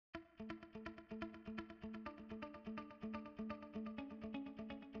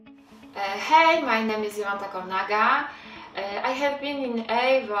Hey, my name is Jolanta Kornaga. I have been in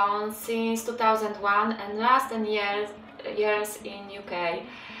AVON since 2001 and last 10 years in UK.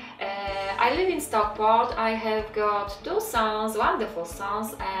 I live in Stockport. I have got two sons, wonderful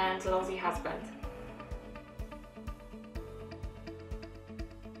sons, and lovely husband.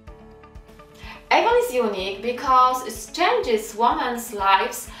 AVON is unique because it changes women's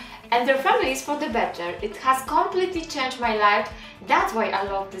lives and their families for the better. It has completely changed my life. That's why I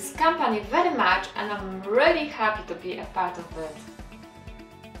love this company very much and I'm really happy to be a part of it.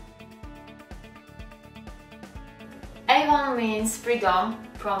 AVON means freedom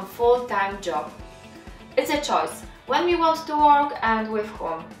from full-time job. It's a choice when we want to work and with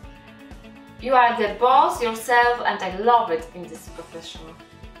whom. You are the boss yourself and I love it in this profession.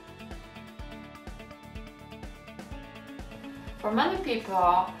 For many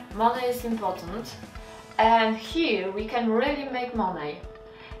people, money is important, and here we can really make money.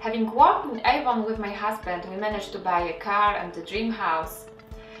 Having worked in AVON with my husband, we managed to buy a car and a dream house.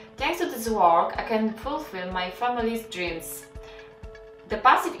 Thanks to this work, I can fulfill my family's dreams. The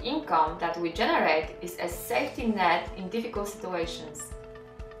passive income that we generate is a safety net in difficult situations.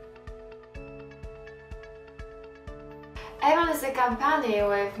 AVON is a company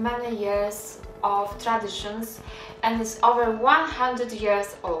with many years of traditions and is over 100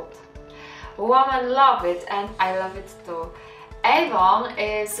 years old. Women love it and I love it too. AVON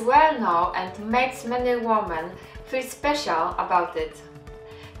is well known and makes many women feel special about it.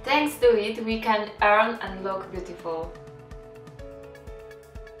 Thanks to it, we can earn and look beautiful.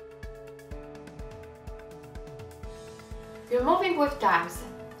 We're moving with times,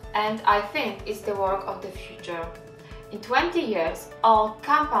 and I think it's the work of the future. In 20 years, all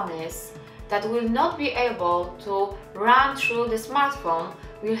companies that will not be able to run through the smartphone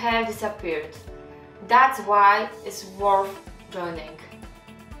will have disappeared. That's why it's worth joining.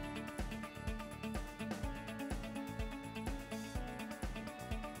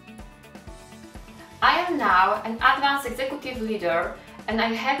 I am now an advanced executive leader and I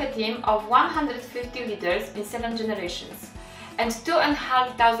have a team of 150 leaders in 7 generations and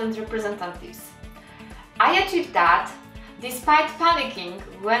 2,500 representatives. I achieved that despite panicking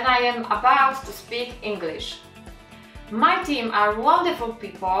when I am about to speak English. My team are wonderful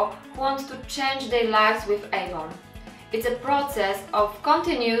people who want to change their lives with AVON. It's a process of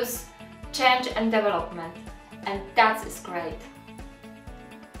continuous change and development, and that is great.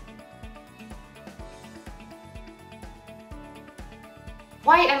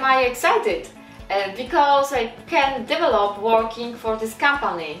 Why am I excited? Because I can develop working for this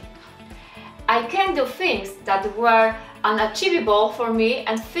company. I can do things that were unachievable for me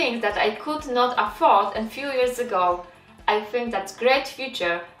and things that I could not afford a few years ago. I think that great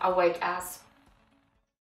future awaits us.